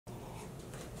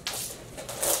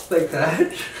Like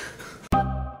that.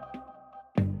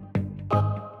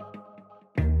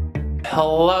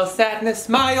 Hello, sadness,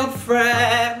 my old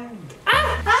friend.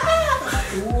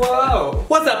 Whoa.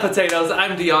 What's up, potatoes?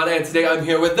 I'm Dion, and today I'm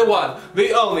here with the one,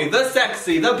 the only, the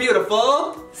sexy, the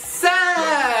beautiful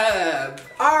Seb!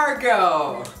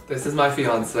 Argo! This is my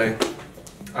fiance.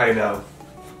 I know.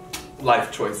 Life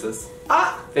choices.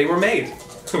 Ah! They were made.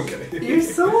 I'm kidding. You're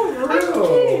so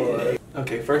rude.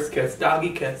 Okay, first kiss.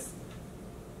 Doggy kiss.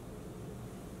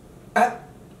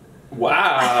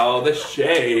 Wow, the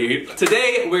shade.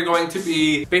 Today we're going to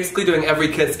be basically doing every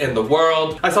kiss in the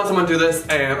world. I saw someone do this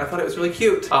and I thought it was really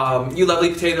cute. You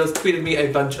lovely potatoes tweeted me a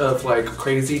bunch of like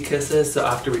crazy kisses, so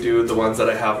after we do the ones that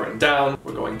I have written down,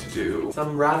 we're going to do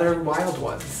some rather wild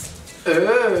ones.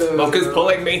 Ooh. Milk is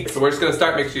pulling me. So we're just gonna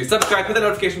start. Make sure you subscribe, hit the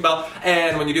notification bell,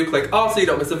 and when you do, click all so you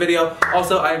don't miss a video.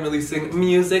 Also, I am releasing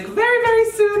music very,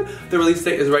 very soon. The release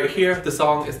date is right here. The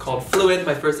song is called Fluid,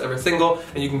 my first ever single,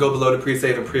 and you can go below to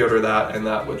pre-save and pre-order that, and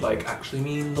that would like actually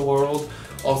mean the world.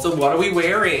 Also, what are we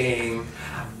wearing?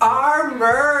 Our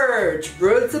merch!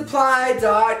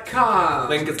 Broodsupply.com.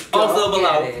 Link is also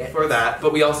below for that.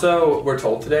 But we also were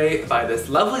told today by this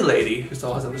lovely lady who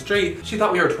saw us on the street, she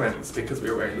thought we were twins because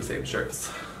we were wearing the same shirts.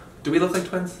 Do we look like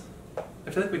twins? I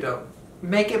feel like we don't.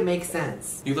 Make it make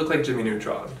sense. You look like Jimmy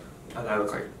Neutron, and I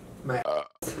look like... My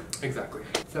Exactly.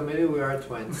 So maybe we are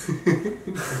twins.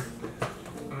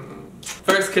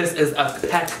 First kiss is a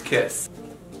peck kiss.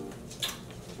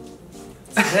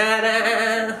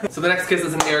 So the next kiss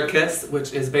is an air kiss,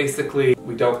 which is basically,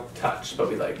 we don't touch, but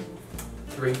we like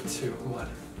 3, 2, 1.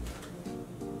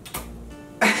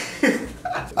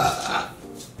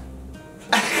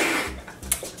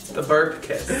 The burp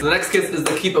kiss. So the next kiss is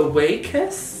the keep away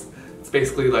kiss. It's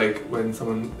basically like when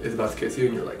someone is about to kiss you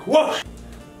and you're like, whoosh!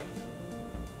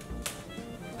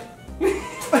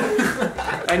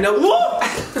 I know.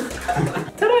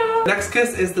 Ta-da! Next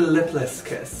kiss is the lipless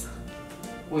kiss.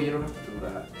 Well, you don't have to do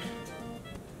that.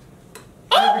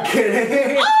 I'm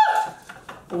kidding.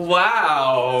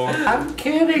 Wow. I'm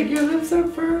kidding. Your lips are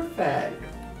perfect.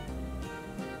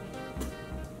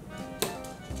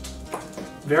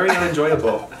 Very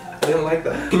unenjoyable. I didn't like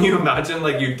that. Can you imagine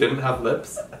like you didn't have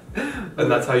lips? And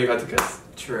that's how you had to kiss?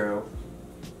 True.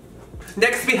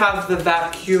 Next we have the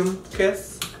vacuum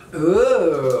kiss.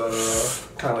 Ooh.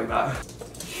 Kind of like that.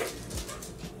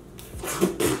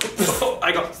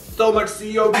 I got so much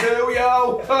CO2,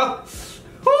 yo!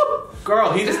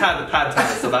 Girl, he just had the pad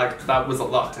thai, so that was a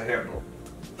lot to handle.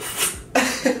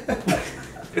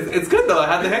 It's good though, I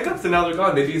had the hiccups and now they're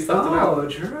gone. Maybe you sucked them out. Oh,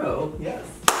 true. Yes.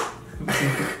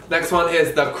 Next one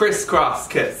is the crisscross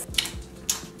kiss.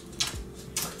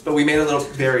 But we made a little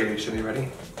variation. You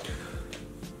ready?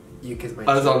 You kiss my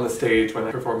I was on the stage when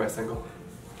I performed my single.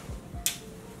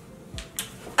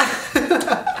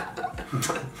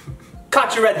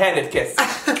 Caught you red-handed kiss.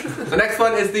 The next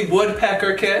one is the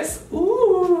woodpecker kiss.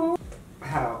 Ooh.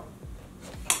 How?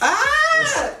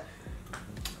 Ah!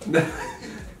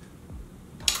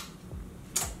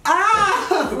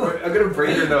 Ah! I'm gonna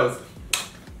braid your nose.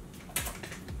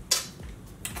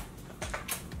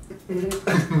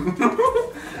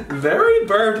 Very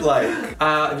bird-like.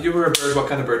 If you were a bird, what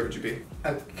kind of bird would you be?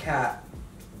 A cat.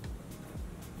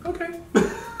 Okay.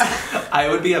 I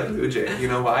would be a blue jay. You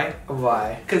know why?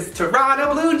 Why? Because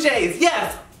Toronto Blue Jays,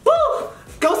 yes! Woo!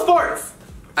 Go sports!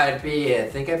 I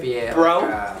think I'd be a,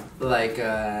 Bro? like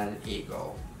an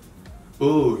eagle.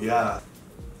 Ooh, yeah.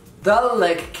 The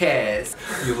lick kiss.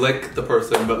 You lick the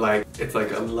person, but like, it's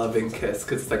like a loving kiss,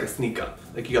 because it's like a sneak up.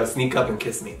 Like, you gotta sneak up and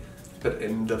kiss me, but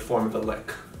in the form of a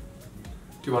lick.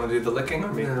 Do you want to do the licking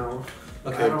or me? No.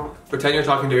 Okay, I don't. pretend you're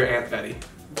talking to your Aunt Betty.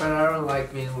 But I don't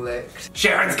like being licked.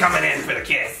 Sharon's coming in for the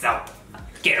kiss, so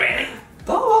get ready.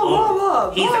 Blah, blah, blah,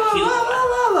 blah, He's a blah, cute blah, one. blah,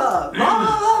 blah, blah,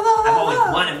 blah, blah, I've always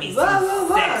blah, wanted me blah, some blah,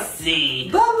 blah, sexy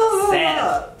blah, blah, blah,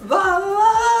 Seb. blah, blah,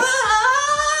 blah.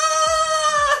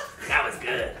 That was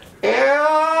good. Ew!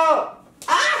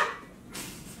 Ah!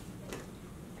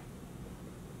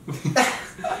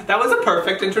 That was a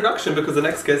perfect introduction because the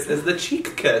next kiss is the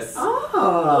cheek kiss.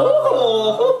 Oh.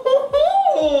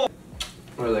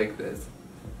 Or like this.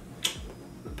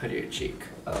 Put your cheek.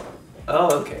 Oh.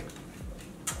 Oh, okay.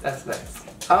 That's nice.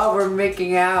 Oh, we're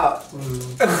making out.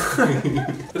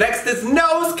 The next is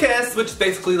nose kiss, which is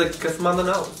basically like kiss him on the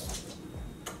nose.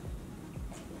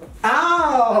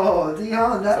 Ow!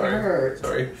 Dion, that Sorry. hurt.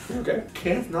 Sorry. Okay.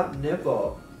 Kiss, not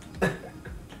nipple.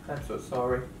 I'm so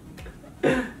sorry.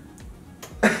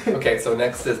 Okay, so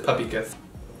next is puppy kiss.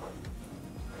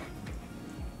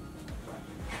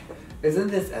 Isn't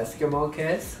this Eskimo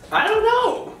kiss? I don't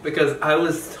know! Because I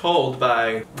was told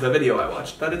by the video I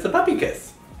watched that it's a puppy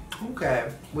kiss. Okay,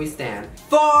 we stand.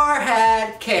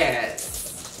 Forehead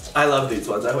kiss. I love these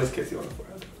ones. I always kiss you on the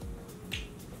forehead.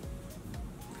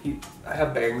 I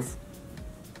have bangs.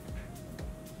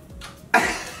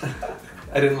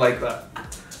 I didn't like that.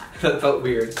 That felt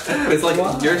weird. It's like,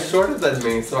 why? You're shorter than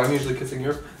me, so I'm usually kissing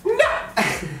your... No!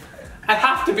 I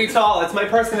have to be tall. It's my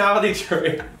personality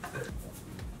trait.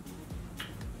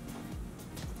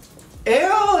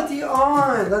 Ew,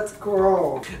 Dion, that's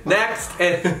gross. Next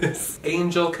is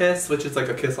angel kiss, which is like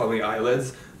a kiss on the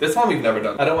eyelids. This one we've never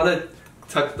done. I don't want to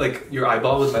touch like your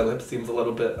eyeball with my lips. Seems a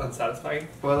little bit unsatisfying.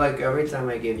 Well, like every time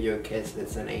I give you a kiss,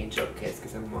 it's an angel kiss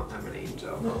because I'm an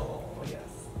angel. Oh yes.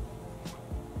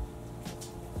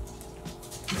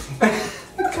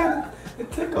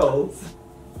 It tickles.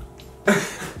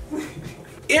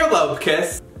 Earlobe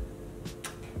kiss.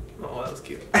 Oh, that was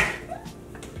cute.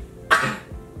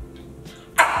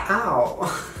 Ow.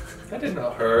 That did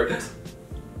not hurt.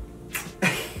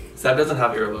 Seb doesn't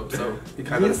have earlobes, so he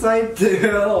kind of... Yes, I do.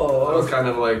 That was kind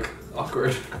of like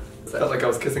awkward. Felt like I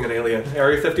was kissing an alien.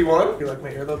 Area 51? You like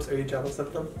my earlobes? Are you jealous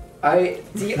of them?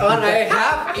 Dion, I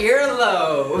have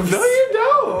earlobes. No, you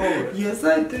don't. Yes,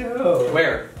 I do.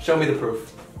 Where? Show me the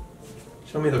proof.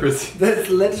 Show me the receipt. That's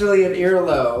literally an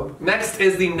earlobe. Next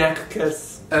is the neck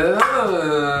kiss.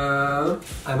 Oh.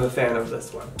 I'm a fan of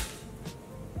this one.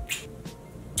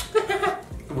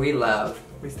 We love.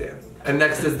 We stand. And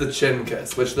next is the chin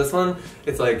kiss, which this one,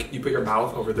 it's like you put your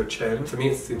mouth over their chin. To me,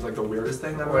 it seems like the weirdest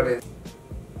thing ever. What is?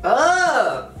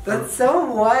 Oh, that's so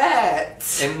wet.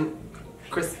 And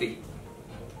crispy.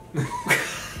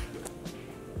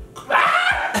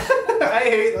 I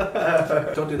hate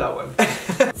that. Don't do that one.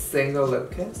 Single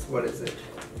lip kiss? What is it?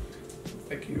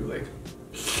 Like you like...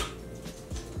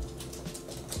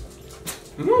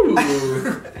 Ooh.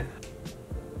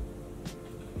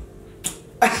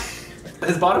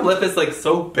 His bottom lip is like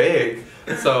so big,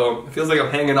 so it feels like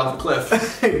I'm hanging off a cliff.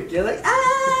 You're like,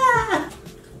 ah!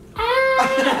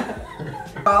 Ah!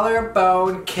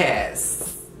 Collarbone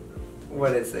kiss.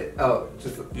 What is it? Oh,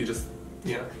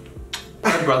 Yeah.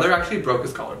 My brother actually broke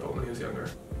his collarbone when he was younger.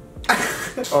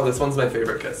 Oh, this one's my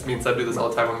favorite kiss. Me and Seb do this all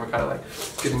the time when we're kind of like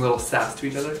giving little sass to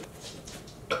each other.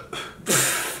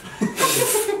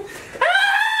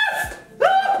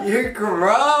 You're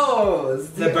gross.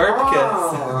 The burp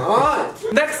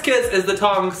kiss. Next kiss is the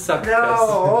tongue suck kiss.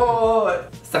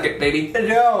 Suck it, baby.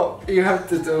 No, you have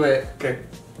to do it. Okay.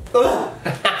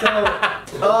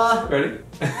 Ready?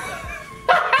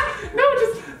 No,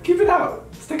 just keep it out.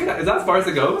 Stick it out. Is that as far as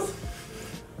it goes?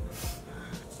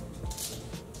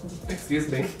 Excuse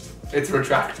me. It's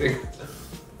retracting.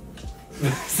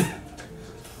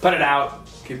 Put it out.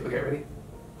 Keep. Okay, ready?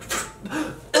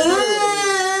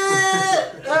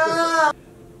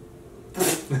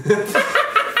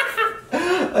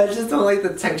 I just don't like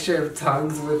the texture of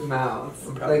tongues with mouths.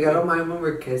 Like, I don't mind when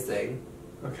we're kissing.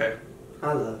 Okay.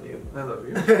 I love you. I love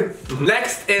you.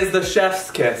 Next is the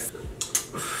chef's kiss.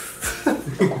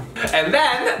 And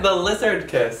then the lizard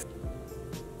kiss.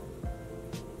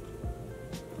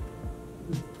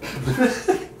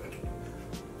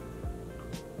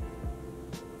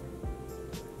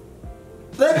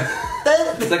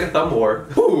 It's like a thumb war.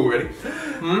 Ooh, ready?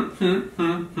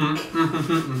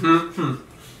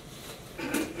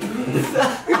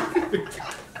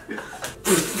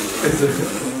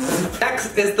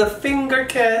 Next is the finger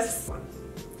kiss.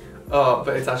 Oh,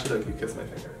 but it's actually like you kiss my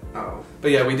finger. Oh.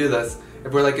 But yeah, we do this.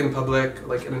 If we're like in public,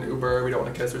 like in an Uber, we don't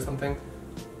want to kiss or something.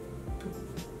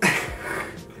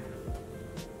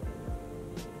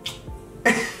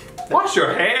 Wash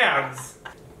your hands!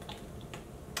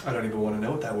 I don't even want to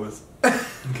know what that was.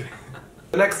 Okay.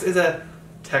 The next is a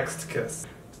text kiss.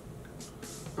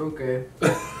 Okay.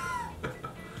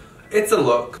 It's a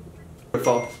look.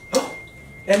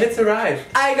 And it's arrived.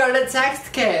 I got a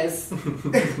text kiss.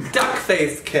 Duck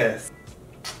face kiss.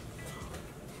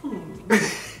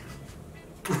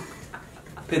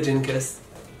 Pigeon kiss.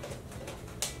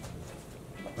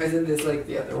 Isn't this like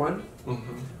the other one?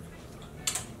 Mm-hmm.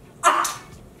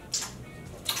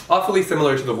 Awfully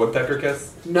similar to the woodpecker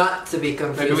kiss. Not to be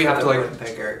confused Maybe we have with to the like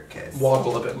woodpecker kiss.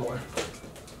 waddle a bit more.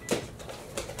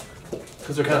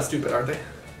 Because they're kind of stupid, aren't they?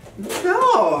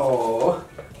 No.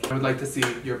 I would like to see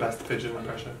your best pigeon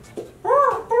impression.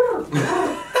 Oh,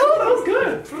 that was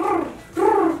good.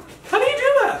 How do you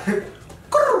do that?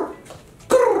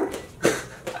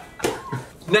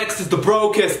 Next is the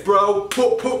bro kiss, bro.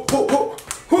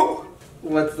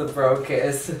 What's the bro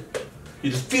kiss?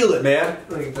 You just feel it, man.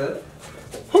 Like this?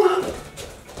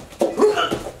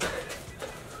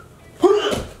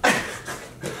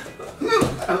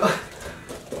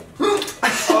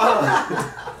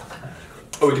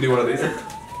 Oh, we can do one of these.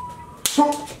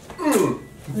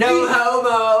 No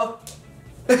homo.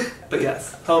 But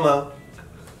yes, homo.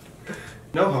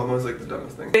 No homo is like the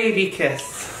dumbest thing. Baby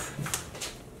kiss.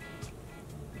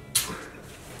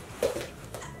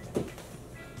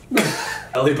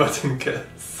 Belly button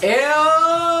kiss.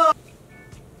 Ew.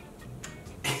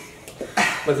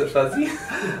 Was it fuzzy?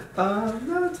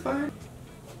 No, it's fine.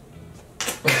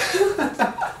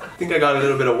 I think I got a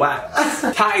little bit of wax.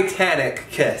 Titanic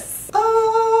kiss.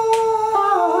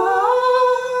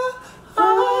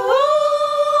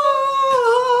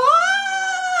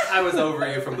 I was over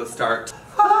you from the start.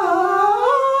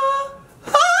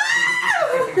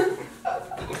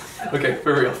 Okay,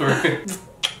 for real, for real.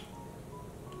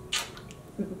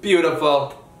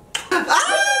 Beautiful.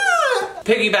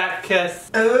 Piggyback kiss.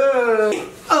 Ow,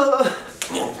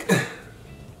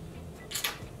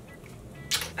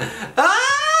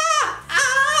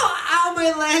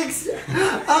 my legs.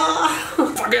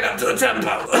 Get up to the tempo.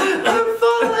 I'm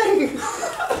falling.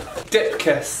 Dip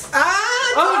kiss.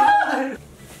 Oh.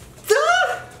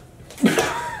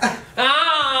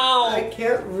 Ow! I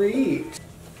can't reach.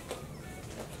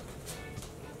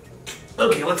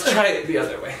 Okay, let's try it the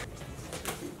other way.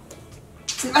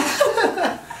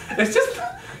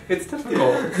 It's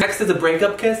difficult. Next is a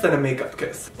breakup kiss and a makeup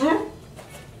kiss.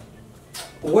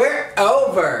 We're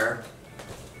over.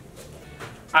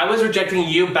 I was rejecting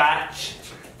you, batch.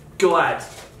 God.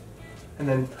 And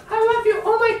then, I love you,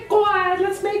 oh my god,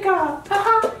 let's make up.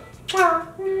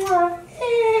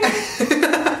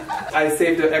 I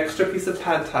saved an extra piece of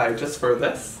pad thai just for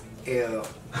this. Ew.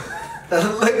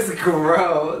 That looks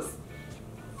gross.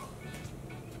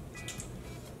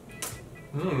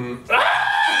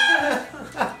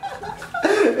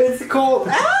 It's called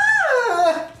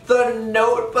the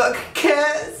Notebook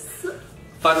Kiss.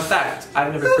 Fun fact,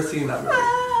 I've never seen that movie.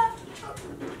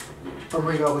 Oh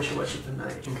my god, we should watch it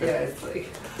tonight. Okay. Yeah, it's like...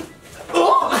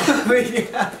 Oh! We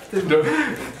have to...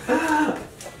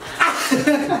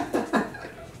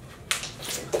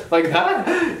 Like that?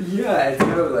 Yeah, it's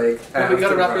kind of like... Well, we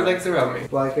gotta wrap your legs around me.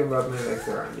 Well, I can rub my legs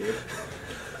around you.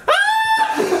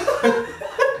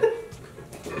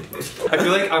 I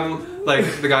feel like I'm like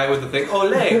the guy with the thing,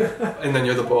 ole! And then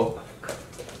you're the bull.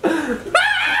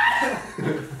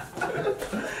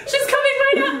 She's coming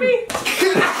right at me!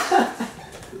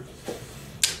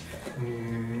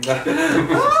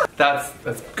 That's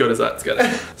as good as that's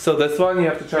getting. So this one you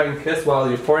have to try and kiss while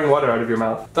you're pouring water out of your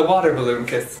mouth. The water balloon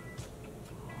kiss.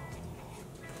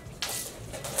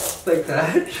 Like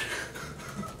that?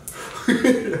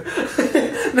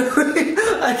 No, wait,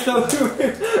 I thought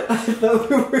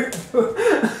we were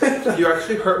You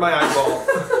actually hurt my eyeball.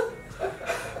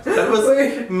 That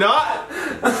was not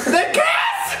the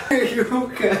kiss! Are you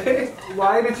okay?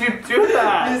 Why did you do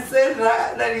that? You said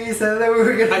that, then you said that we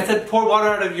were gonna... I said pour water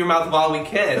out of your mouth while we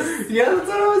kiss. Yeah, that's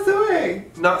what I was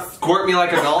doing. Not squirt me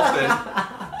like a dolphin.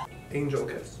 Angel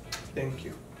kiss. Thank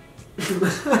you.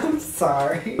 I'm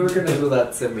sorry. We're gonna do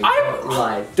that to me. I'm- Don't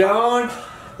lie. Don't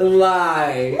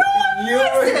lie. No, you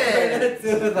were gonna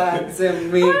do that to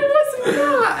me. I was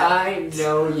not. I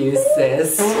know you,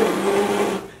 sis.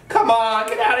 Come on,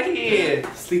 get out of here.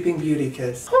 Sleeping Beauty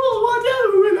kiss. Oh,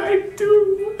 whatever will I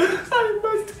do? I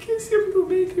must kiss him to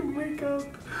make him wake up.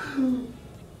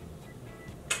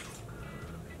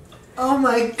 Oh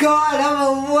my god,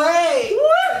 I'm awake!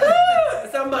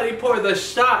 Woohoo! Somebody pour the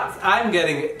shots. I'm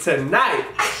getting it tonight.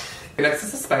 Next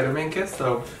is a Spider-Man kiss,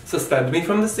 so suspend me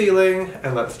from the ceiling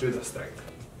and let's do this thing.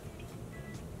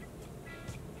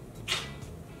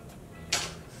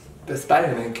 The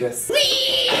Spider-Man kiss.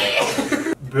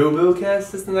 Boo Boo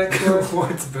kiss is the next one.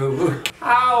 What's boo boo?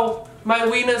 Ow! My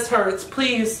weenus hurts.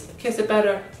 Please kiss it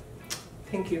better.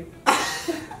 Thank you.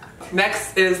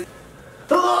 Next is.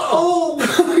 Oh!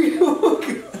 Are you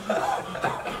okay?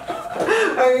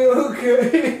 Are you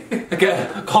okay?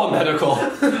 Again, call medical.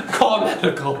 Call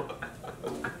medical.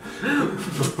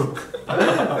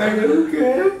 Are you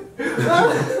okay?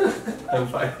 I'm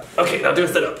fine. Okay, now do a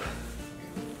sit up.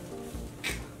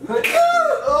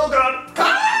 Oh god!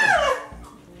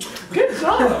 Good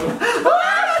job!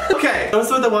 Okay, those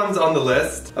were the ones on the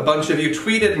list. A bunch of you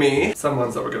tweeted me some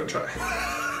ones that we're gonna try.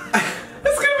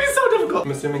 It's gonna be so difficult.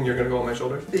 I'm assuming you're gonna go on my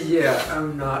shoulder. Yeah,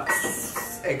 I'm not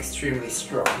extremely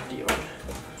strong, Dion.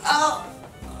 Oh!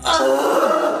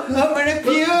 Oh! I'm gonna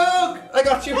puke! I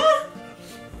got you!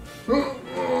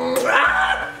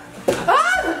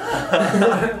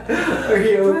 Are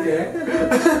you okay?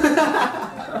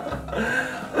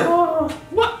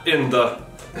 What in the...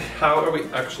 How are we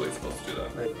actually supposed to do that?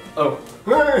 Oh.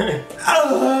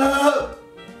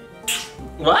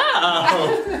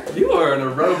 Wow! You are an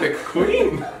aerobic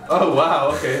queen! Oh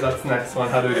wow, okay, that's the next one.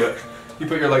 How do we do it? You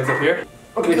put your legs up here.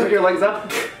 Okay, put your legs up.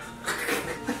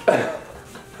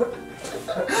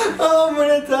 Oh, I'm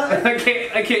gonna die. I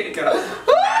can't get up.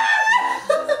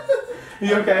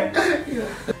 You okay? Yeah.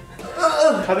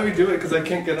 How do we do it? Because I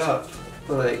can't get up.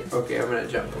 Like, okay, I'm gonna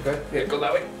jump, okay? Yeah, go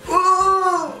that way.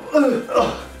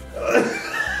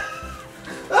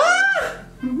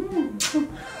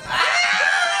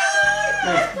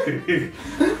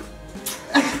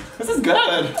 This is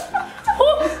good.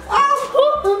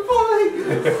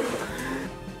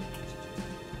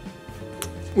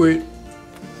 Wait.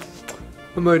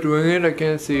 Am I doing it? I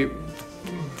can't see.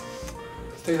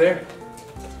 Stay there.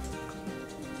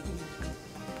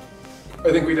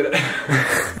 I think we did it.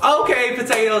 Okay,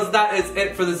 potatoes, that is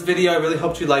it for this video. I really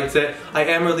hope you liked it. I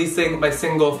am releasing my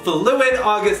single Fluid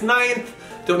August 9th.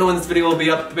 Don't know when this video will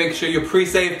be up. Make sure you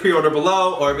pre-save, pre-order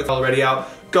below, or if it's already out,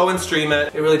 go and stream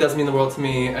it. It really does mean the world to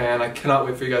me, and I cannot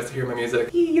wait for you guys to hear my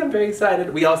music. Yee, I'm very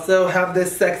excited. We also have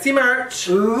this sexy merch.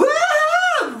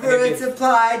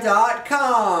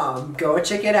 FluidSupply.com. Go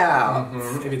check it out.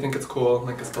 If you think it's cool,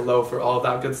 link is below for all of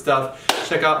that good stuff.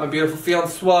 Check out my beautiful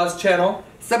fiance's channel.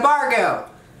 Sabargo.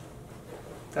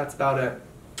 That's about it.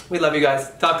 We love you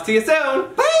guys. Talk to you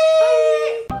soon. Bye.